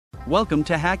Welcome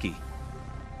to Hackie.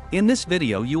 In this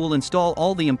video you will install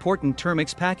all the important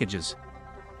Termux packages.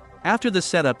 After the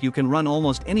setup you can run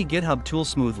almost any GitHub tool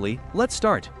smoothly. Let's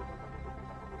start.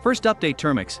 First, update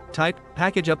Termux. Type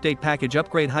package update package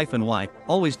upgrade -y.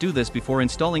 Always do this before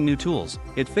installing new tools.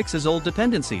 It fixes old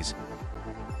dependencies.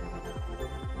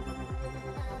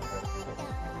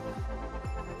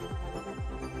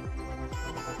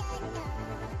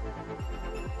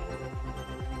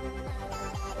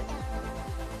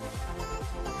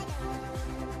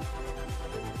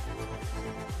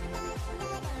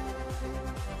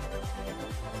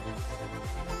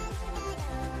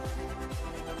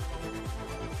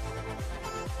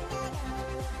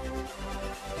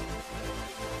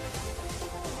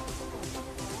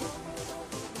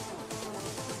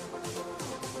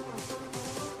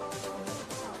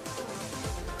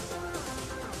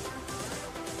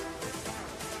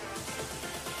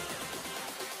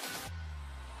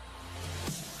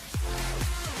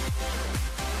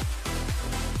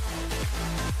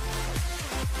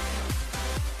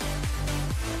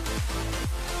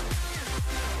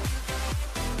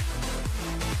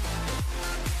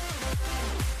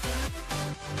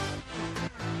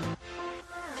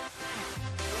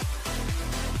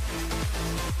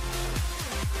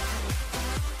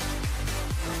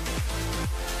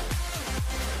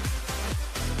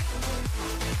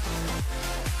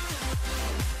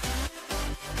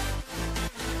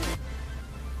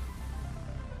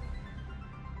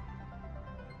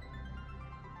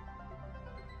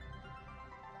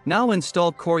 Now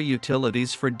install core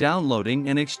utilities for downloading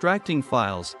and extracting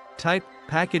files. Type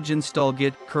package install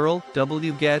git curl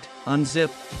wget unzip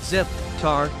zip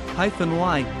tar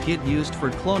 -y git used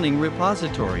for cloning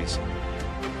repositories.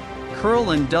 Curl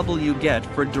and wget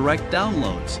for direct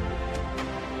downloads.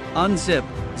 Unzip,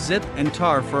 zip and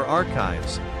tar for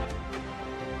archives.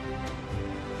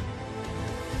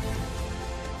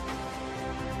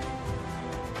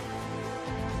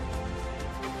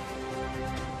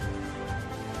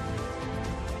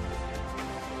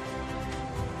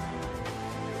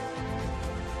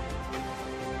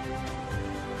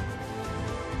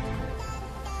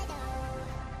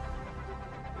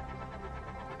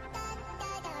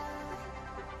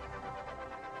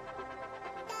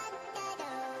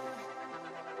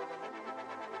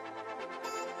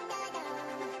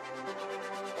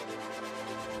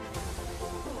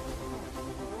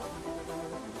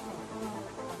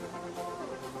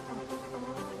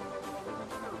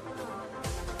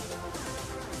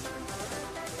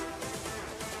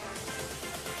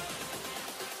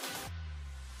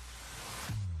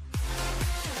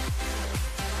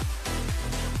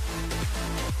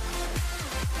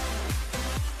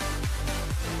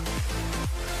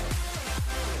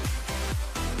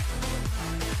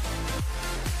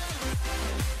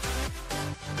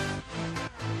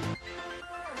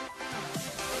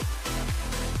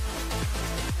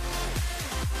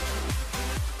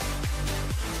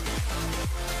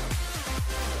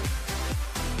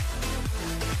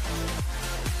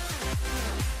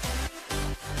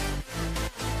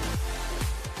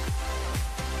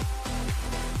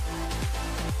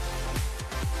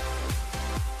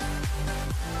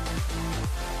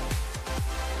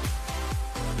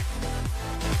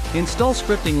 Install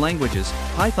scripting languages.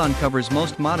 Python covers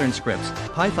most modern scripts,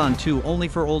 Python 2 only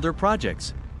for older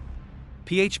projects.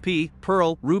 PHP,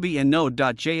 Perl, Ruby and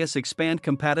nodejs expand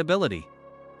compatibility.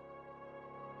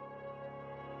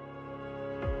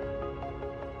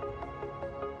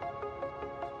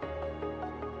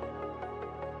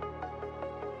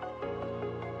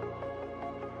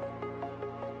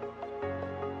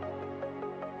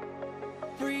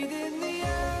 Breathe in the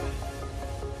air,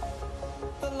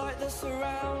 the light that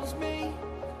surrounds me.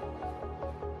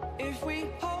 If we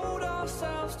hold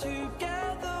ourselves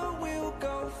together, we'll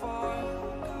go far.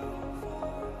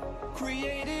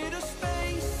 Created a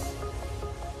space,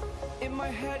 in my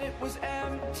head it was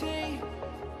empty,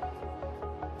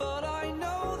 but I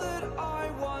know that I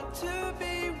want to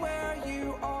be where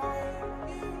you are.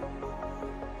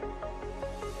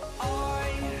 I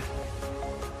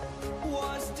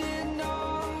was denied.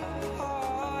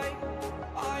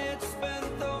 I had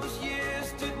spent those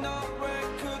years, did not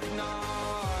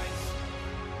recognize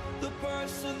the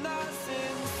person that's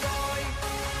inside.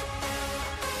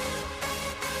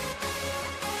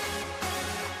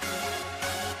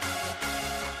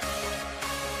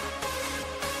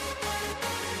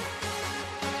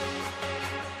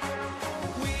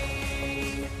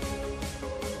 We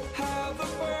have a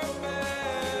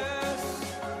purpose,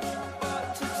 but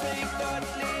to take that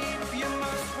leap you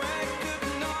must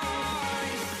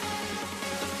recognize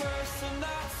the person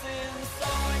that's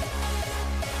inside.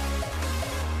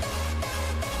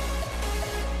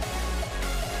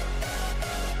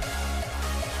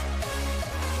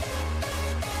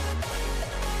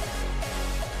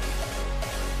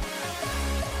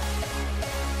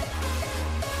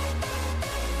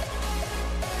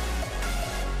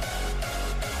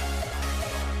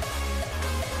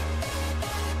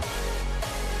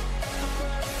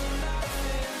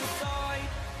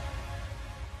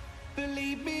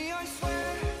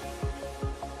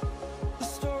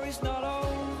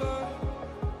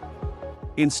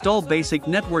 Install basic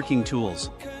networking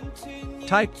tools.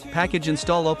 Type, package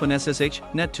install openssh,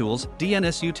 nettools,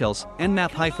 dnsutils,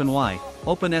 nmap-y,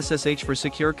 openssh for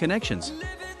secure connections.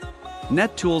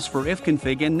 Nettools for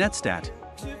ifconfig and netstat.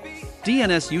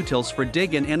 dnsutils for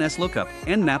dig and nslookup,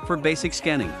 nmap for basic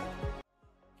scanning.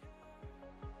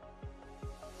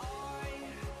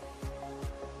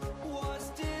 Was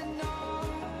denied.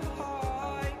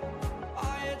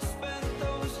 I had spent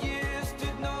those years,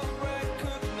 did not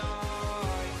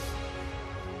recognize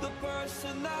the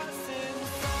person that's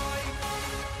inside.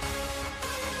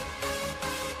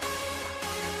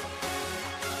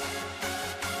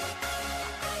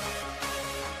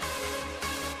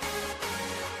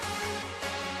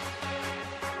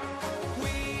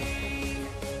 We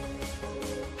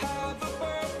have a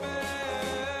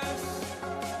purpose,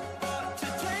 but to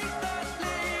take that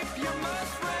leap, you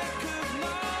must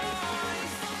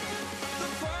recognize the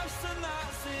person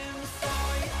that's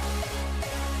inside.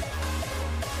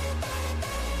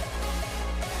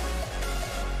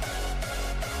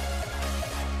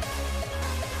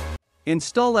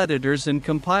 Install editors and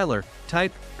compiler.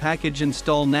 Type, package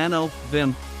install nano,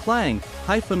 vim, clang,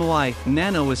 -y.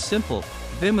 Nano is simple,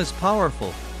 vim is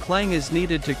powerful, clang is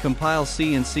needed to compile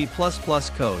C and C++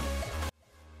 code.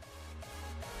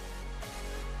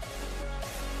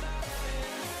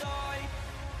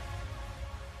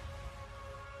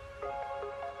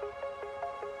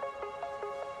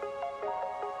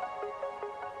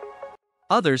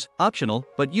 Others, optional,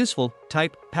 but useful.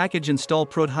 Type, package install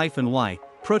proot-y.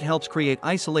 Proot helps create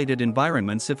isolated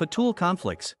environments if a tool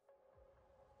conflicts.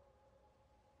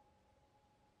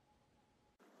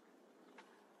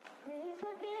 Please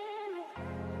forgive